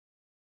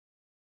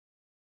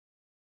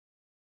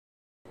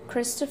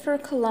Christopher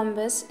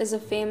Columbus is a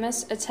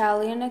famous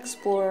Italian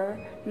explorer,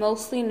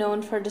 mostly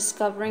known for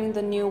discovering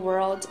the New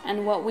World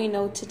and what we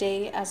know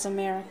today as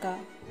America.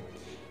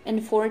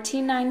 In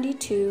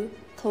 1492,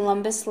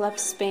 Columbus left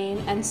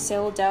Spain and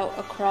sailed out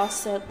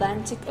across the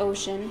Atlantic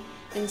Ocean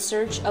in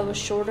search of a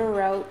shorter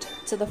route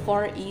to the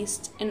Far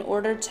East in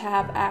order to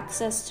have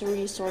access to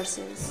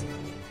resources.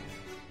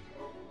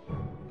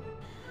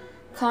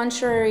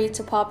 Contrary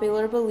to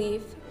popular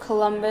belief,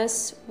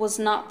 Columbus was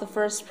not the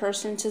first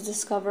person to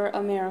discover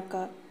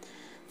America.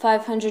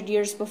 500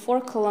 years before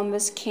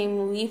Columbus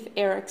came Leif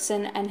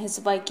Erikson and his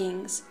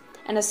Vikings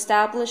and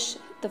established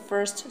the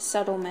first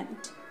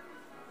settlement.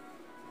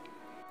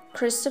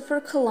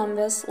 Christopher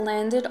Columbus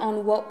landed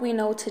on what we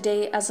know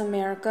today as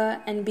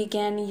America and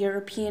began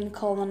European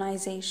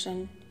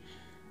colonization.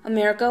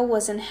 America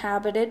was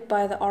inhabited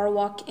by the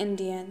Arawak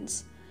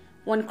Indians.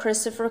 When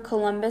Christopher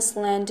Columbus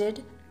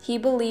landed, he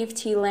believed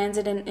he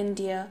landed in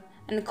India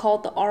and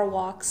called the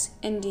Arawaks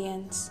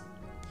Indians.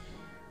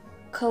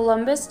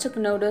 Columbus took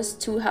notice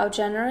to how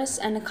generous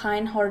and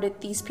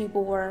kind-hearted these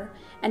people were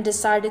and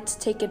decided to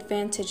take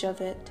advantage of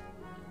it.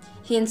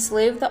 He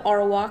enslaved the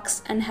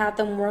Arawaks and had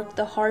them work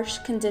the harsh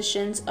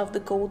conditions of the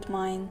gold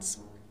mines.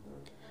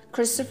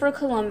 Christopher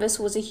Columbus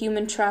was a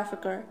human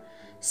trafficker,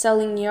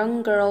 selling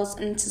young girls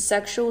into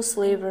sexual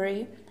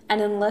slavery,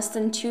 and in less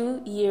than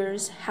 2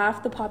 years,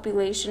 half the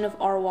population of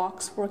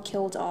Arawaks were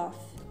killed off.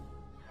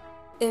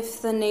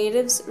 If the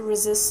natives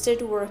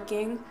resisted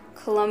working,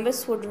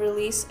 Columbus would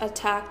release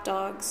attack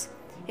dogs.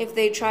 If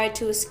they tried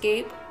to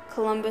escape,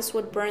 Columbus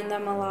would burn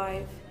them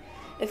alive.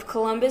 If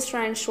Columbus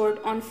ran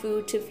short on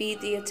food to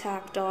feed the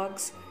attack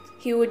dogs,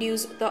 he would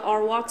use the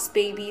Arawaks'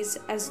 babies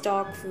as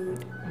dog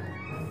food.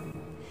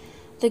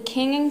 The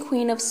King and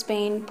Queen of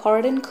Spain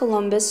pardoned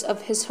Columbus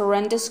of his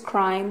horrendous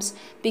crimes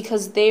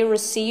because they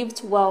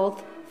received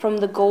wealth from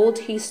the gold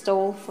he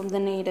stole from the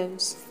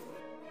natives.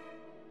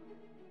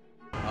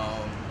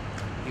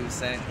 He was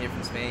sent here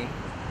from Spain.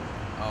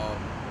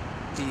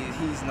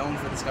 He's known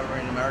for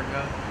discovering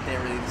America. They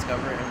didn't really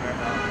discover it.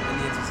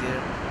 Indians was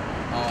here.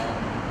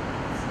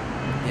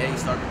 He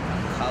started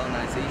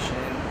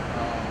colonization.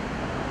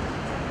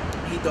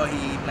 He thought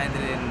he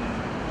landed in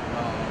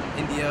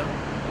India.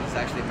 It was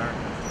actually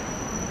America.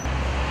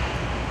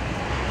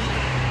 He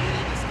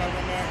really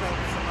discovered America.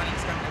 Somebody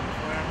discovered it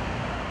before him.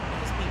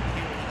 There was people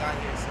here when he got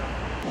here. So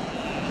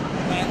he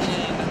landed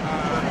in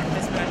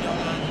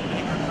Hispaniola,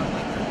 Dominican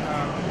Republic.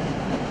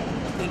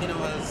 Thinking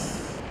it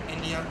was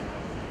India.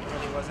 It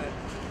really wasn't.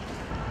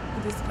 He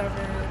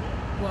discovered,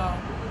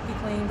 he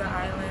claimed the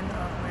island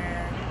of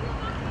where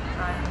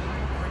I'm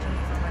originally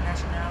from, my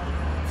nationality,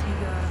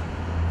 Antigua,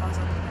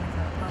 also the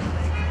Dominican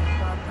Republic, and he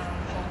brought them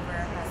over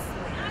as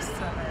slaves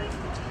to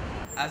America.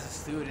 As a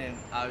student,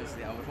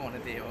 obviously, I would want a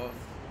day off,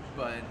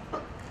 but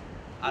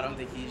I don't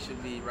think he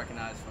should be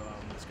recognized for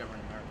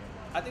discovering America.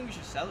 I think we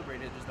should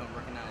celebrate it, just don't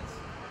recognize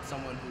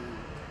someone who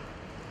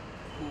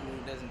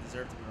doesn't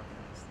deserve to be recognized.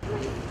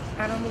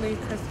 I don't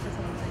believe Christopher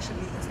Columbus should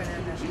be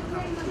considered a national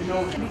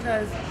holiday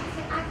because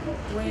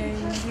when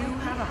you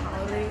have a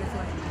holiday, it's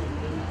like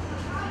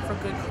for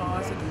good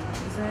cause, a good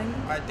reason.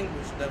 I think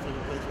we should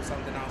definitely replace with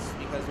something else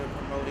because we're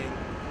promoting.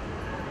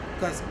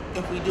 Because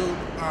if we do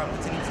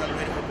continue to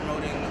celebrate it, we're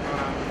promoting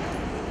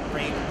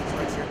rape,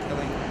 torture,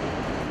 killing,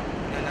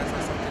 and that's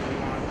not something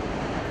we want.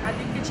 I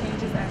think it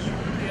changes as you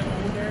get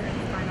older and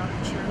you find out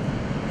the truth.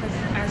 Because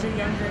as you're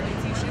younger, they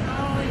teach you,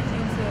 you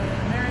came to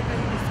America,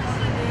 you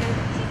discovered it,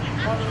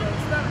 all of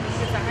those stuff. And you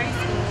get to high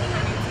school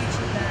and they teach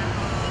you that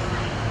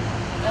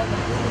all the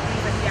cool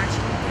things that he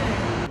actually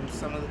did.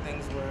 Some of the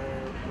things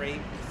were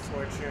rape,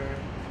 torture,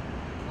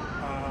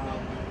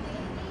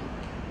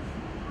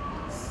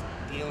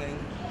 stealing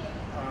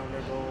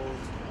their gold.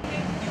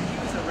 He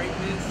was a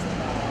rapist.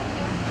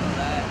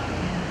 That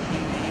he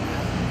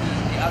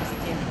obviously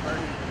came to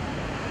murder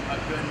a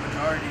good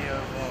majority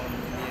of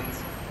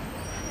Indians.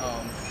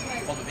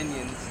 Called them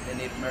Indians and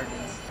Native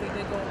Americans. They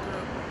did go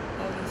through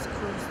all this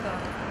cruel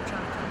stuff, trying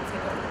to come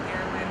take over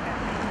their land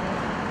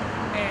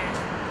and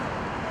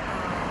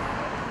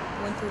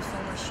went through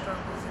so much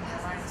struggles in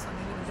their lives. So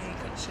maybe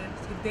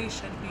they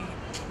should be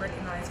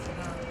recognized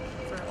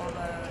for all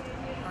the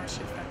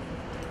hardships that they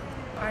went through.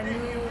 I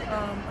knew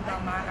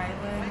about my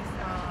island,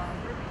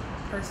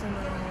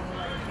 personal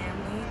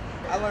family.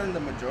 I learned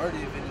the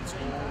majority of it in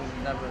school,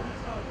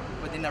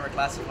 but they never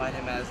classified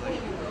him as like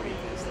a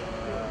rapist or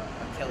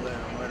a killer,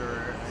 a murderer,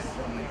 or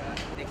anything like that.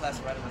 They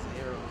classified him as a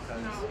hero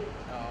because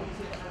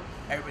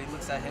everybody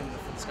looks at him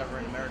for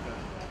discovering America.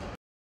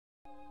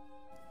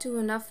 Do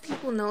enough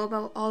people know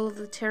about all of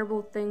the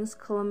terrible things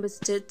Columbus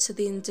did to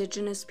the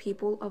indigenous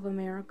people of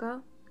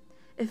America?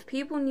 If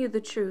people knew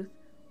the truth,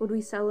 would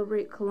we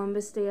celebrate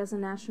Columbus Day as a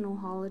national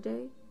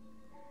holiday?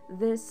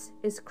 This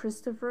is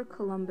Christopher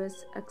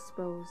Columbus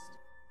Exposed.